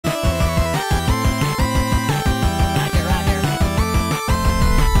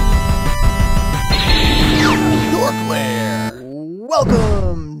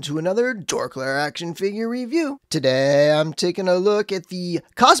Welcome to another DorkLair action figure review. Today I'm taking a look at the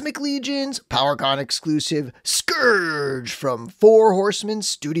Cosmic Legions PowerCon exclusive SSKUR'GE from Four Horsemen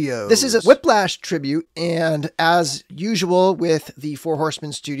Studios. This is a Whiplash tribute, and as usual with the Four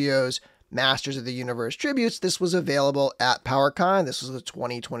Horsemen Studios Masters of the Universe tributes, this was available at PowerCon. This was the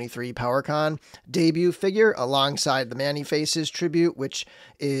 2023 PowerCon debut figure alongside the Man-E-Faces tribute, which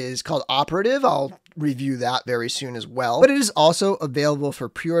is called Operative. I'll review that very soon as well. But it is also available for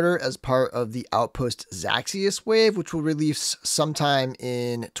pre-order as part of the Outpost Zaxxius wave, which will release sometime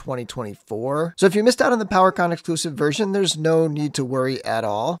in 2024. So if you missed out on the PowerCon exclusive version, there's no need to worry at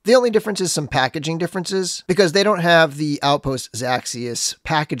all. The only difference is some packaging differences, because they don't have the Outpost Zaxxius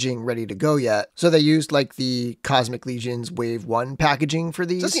packaging ready to go yet. So they used like the Cosmic Legions Wave 1 packaging for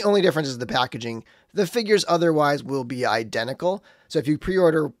these. So that's the only difference, is the packaging. The figures otherwise will be identical. So if you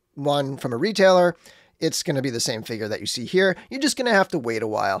pre-order one from a retailer, it's going to be the same figure that you see here. You're just going to have to wait a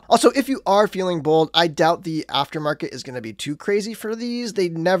while. Also, if you are feeling bold, I doubt the aftermarket is going to be too crazy for these. They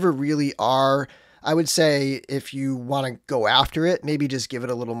never really are. I would say if you want to go after it, maybe just give it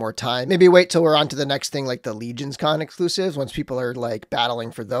a little more time. Maybe wait till we're on to the next thing, like the Legions Con exclusives. Once people are like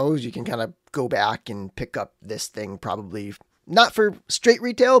battling for those, you can kind of go back and pick up this thing, probably not for straight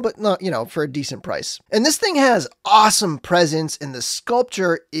retail, but not, for a decent price. And this thing has awesome presence, and the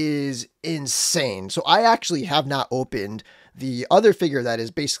sculpture is insane. So I actually have not opened the other figure that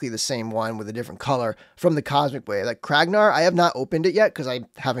is basically the same one with a different color from the Cosmic Wave. Like Kragnar, I have not opened it yet because I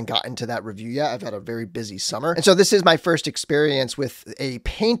haven't gotten to that review yet. I've had a very busy summer. And so this is my first experience with a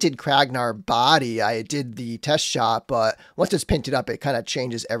painted Kragnar body. I did the test shot, but once it's painted up, it kind of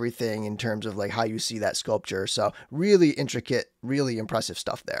changes everything in terms of like how you see that sculpture. So really intricate, really impressive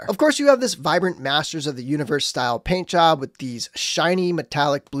stuff there. Of course, you have this vibrant Masters of the Universe style paint job with these shiny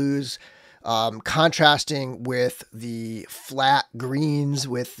metallic blues, contrasting with the flat greens,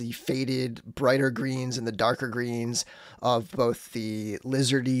 with the faded brighter greens and the darker greens of both the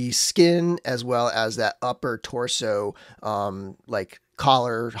lizardy skin as well as that upper torso like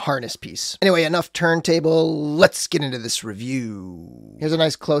collar harness piece. Anyway, enough turntable. Let's get into this review. Here's a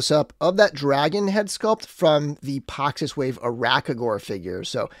nice close-up of that dragon head sculpt from the Poxis Wave Arachagor figure.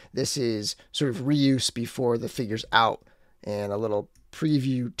 So this is sort of reuse before the figure's out, and a little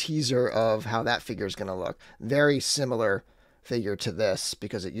preview teaser of how that figure is going to look. Very similar figure to this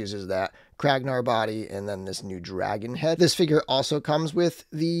because it uses that Kragnar body and then this new dragon head. This figure also comes with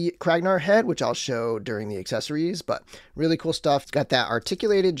the Kragnar head, which I'll show during the accessories, but really cool stuff. It's got that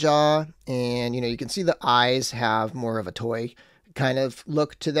articulated jaw, and you can see the eyes have more of a toy kind of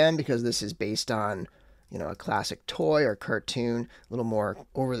look to them because this is based on a classic toy or cartoon, a little more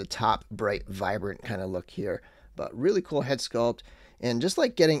over the top, bright, vibrant kind of look here. But really cool head sculpt. And just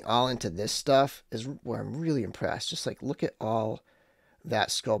like getting all into this stuff is where I'm really impressed. Just like look at all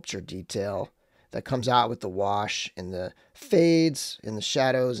that sculpture detail that comes out with the wash and the fades and the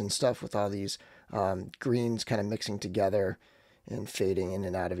shadows and stuff, with all these greens kind of mixing together and fading in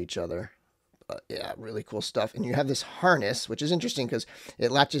and out of each other. Yeah, really cool stuff. And you have this harness, which is interesting because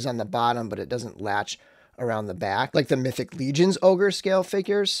it latches on the bottom, but it doesn't latch around the back, like the Mythic Legions ogre scale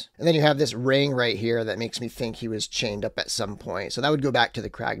figures. And then you have this ring right here that makes me think he was chained up at some point. So that would go back to the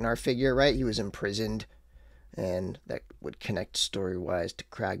Kragnar figure, right? He was imprisoned, and that would connect story-wise to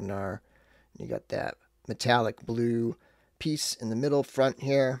Kragnar. You got that metallic blue piece in the middle front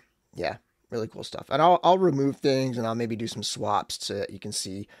here. Yeah, really cool stuff. And I'll remove things, and I'll maybe do some swaps so that you can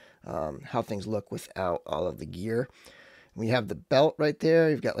see how things look without all of the gear. We have the belt right there.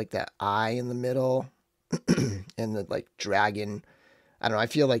 You've got like that eye in the middle. And the like dragon, I don't know, I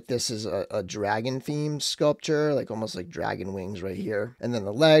feel like this is a dragon themed sculpture, like almost like dragon wings right here. And then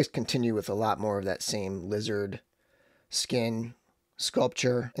the legs continue with a lot more of that same lizard skin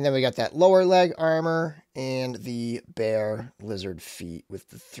sculpture. And then we got that lower leg armor and the bear lizard feet with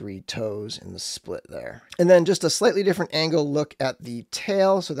the 3 toes in the split there. And then just a slightly different angle look at the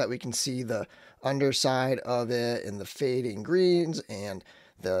tail so that we can see the underside of it and the fading greens and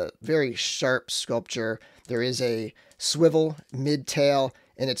the very sharp sculpture. There is a swivel mid-tail,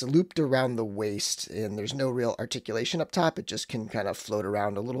 and it's looped around the waist, and there's no real articulation up top. It just can kind of float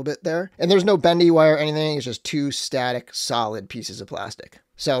around a little bit there. And there's no bendy wire or anything. It's just 2 static, solid pieces of plastic.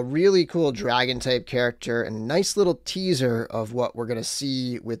 So really cool dragon type character, and a nice little teaser of what we're going to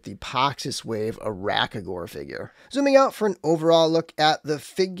see with the Poxis Wave Arachagor figure. Zooming out for an overall look at the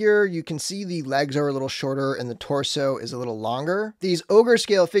figure, you can see the legs are a little shorter and the torso is a little longer. These ogre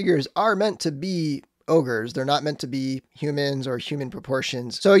scale figures are meant to be ogres. They're not meant to be humans or human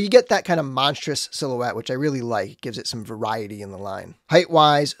proportions. So you get that kind of monstrous silhouette, which I really like. It gives it some variety in the line.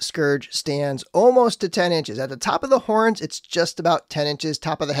 Height-wise, Scourge stands almost to 10 inches. At the top of the horns, it's just about 10 inches.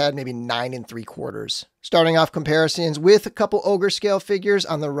 Top of the head, maybe 9 3/4. Starting off comparisons with a couple ogre scale figures.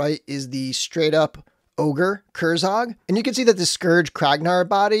 On the right is the straight up ogre Kurzog. And you can see that the Scourge Kragnar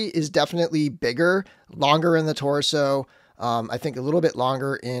body is definitely bigger, longer in the torso. I think a little bit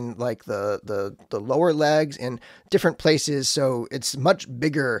longer in like the lower legs and different places. So it's much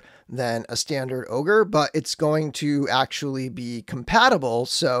bigger than a standard ogre, but it's going to actually be compatible.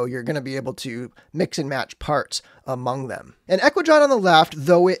 So you're going to be able to mix and match parts among them. And Equidron on the left,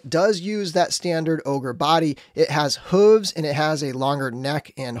 though it does use that standard ogre body, it has hooves and it has a longer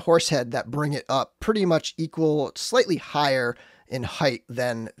neck and horse head that bring it up pretty much equal, slightly higher in height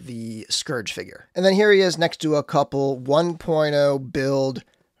than the Scourge figure. And then here he is next to a couple 1.0 build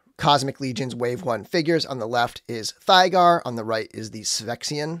Cosmic Legions Wave 1 figures. On the left is Thygar, on the right is the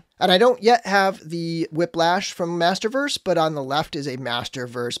Sphexian. And I don't yet have the Whiplash from Masterverse, but on the left is a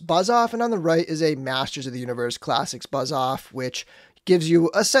Masterverse Buzz-Off, and on the right is a Masters of the Universe Classics Buzz-Off, which gives you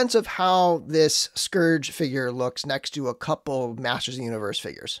a sense of how this Scourge figure looks next to a couple Masters of the Universe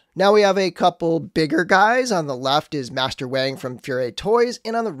figures. Now we have a couple bigger guys. On the left is Master Wang from Fury Toys,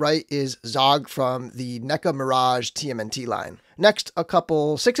 and on the right is Zog from the NECA Mirage TMNT line. Next, a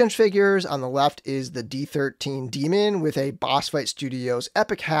couple 6-inch figures. On the left is the D13 Demon with a Boss Fight Studios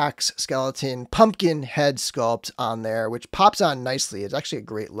Epic Hacks skeleton pumpkin head sculpt on there, which pops on nicely. It's actually a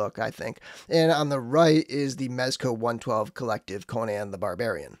great look, I think. And on the right is the Mezco 112 Collective Conan the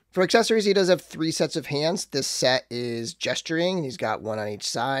Barbarian. For accessories, he does have 3 sets of hands. This set is gesturing, and he's got 1 on each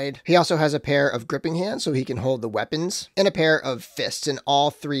side. He also has a pair of gripping hands, so he can hold the weapons, and a pair of fists, and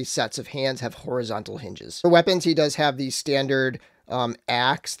all 3 sets of hands have horizontal hinges. For weapons, he does have the standard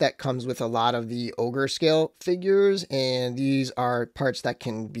axe that comes with a lot of the ogre scale figures, and these are parts that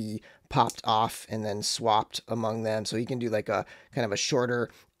can be popped off and then swapped among them. So you can do like a kind of a shorter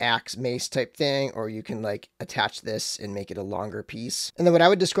axe mace type thing, or you can like attach this and make it a longer piece. And then what I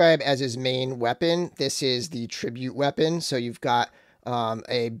would describe as his main weapon, this is the tribute weapon. So you've got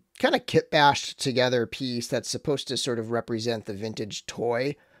a kind of kit bashed together piece that's supposed to sort of represent the vintage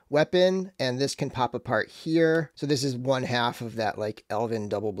toy weapon, and this can pop apart here. So this is 1/2 of that like elven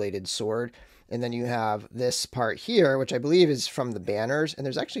double-bladed sword. And then you have this part here, which I believe is from the banners. And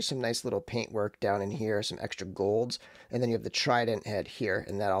there's actually some nice little paintwork down in here, some extra golds. And then you have the trident head here,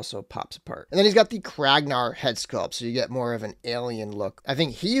 and that also pops apart. And then he's got the Kragnar head sculpt, so you get more of an alien look. I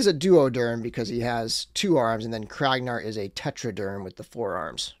think he's a duoderm because he has 2 arms, and then Kragnar is a tetraderm with the 4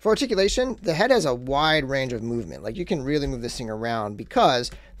 arms. For articulation, the head has a wide range of movement. Like, you can really move this thing around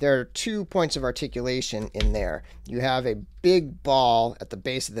because there are 2 points of articulation in there. You have a big ball at the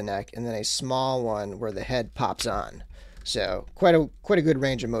base of the neck, and then a small one where the head pops on. So quite a good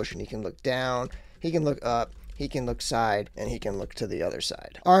range of motion. He can look down, he can look up, he can look side, and he can look to the other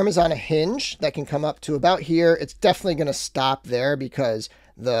side. Arm is on a hinge that can come up to about here. It's definitely going to stop there because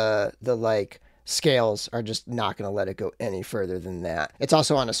the like scales are just not going to let it go any further than that. It's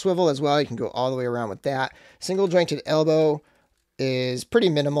also on a swivel as well. You can go all the way around with that. Single jointed elbow is pretty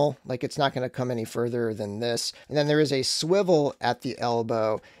minimal, like it's not going to come any further than this. And then there is a swivel at the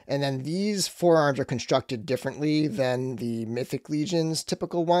elbow, and then these forearms are constructed differently than the Mythic Legions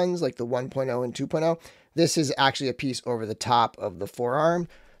typical ones, like the 1.0 and 2.0. This is actually a piece over the top of the forearm,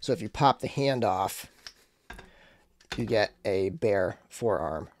 so if you pop the hand off, you get a bare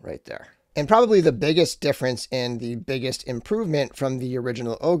forearm right there. And probably the biggest difference and the biggest improvement from the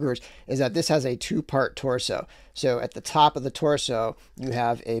original ogres is that this has a 2-part torso. So at the top of the torso, you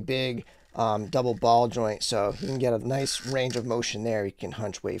have a big double ball joint. So you can get a nice range of motion there. He can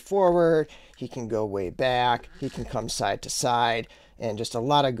hunch way forward. He can go way back. He can come side to side, and just a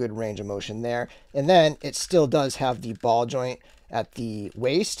lot of good range of motion there. And then it still does have the ball joint at the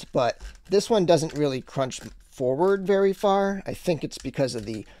waist, but this one doesn't really crunch forward very far. I think it's because of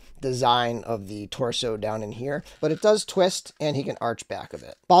the design of the torso down in here, but it does twist and he can arch back a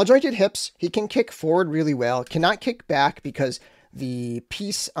bit. Ball jointed hips, he can kick forward really well, cannot kick back because the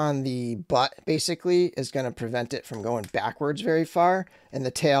piece on the butt basically is going to prevent it from going backwards very far, and the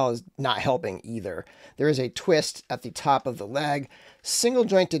tail is not helping either. There is a twist at the top of the leg, single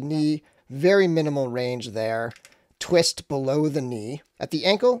jointed knee, very minimal range there, twist below the knee. At the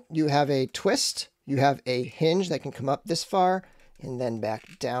ankle, you have a twist, you have a hinge that can come up this far, and then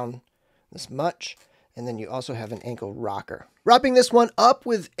back down this much. And then you also have an ankle rocker. Wrapping this one up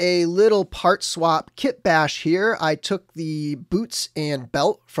with a little part swap kit bash here, I took the boots and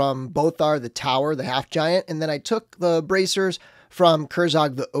belt from Bothar the Tower, the half giant, and then I took the bracers from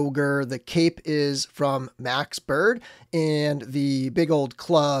Kurzog the Ogre. The cape is from Max Bird, and the big old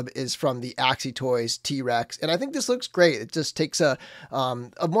club is from the Axie Toys T-Rex. And I think this looks great. It just takes a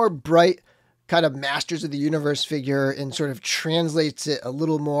more bright kind of Masters of the Universe figure and sort of translates it a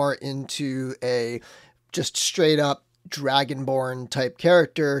little more into a just straight up Dragonborn type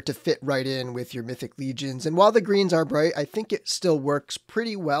character to fit right in with your Mythic Legions. And while the greens are bright, I think it still works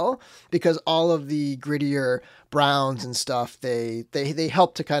pretty well because all of the grittier browns and stuff, they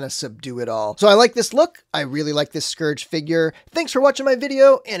help to kind of subdue it all. So I like this look. I really like this Scourge figure. Thanks for watching my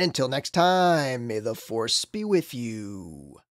video, and until next time, may the Force be with you.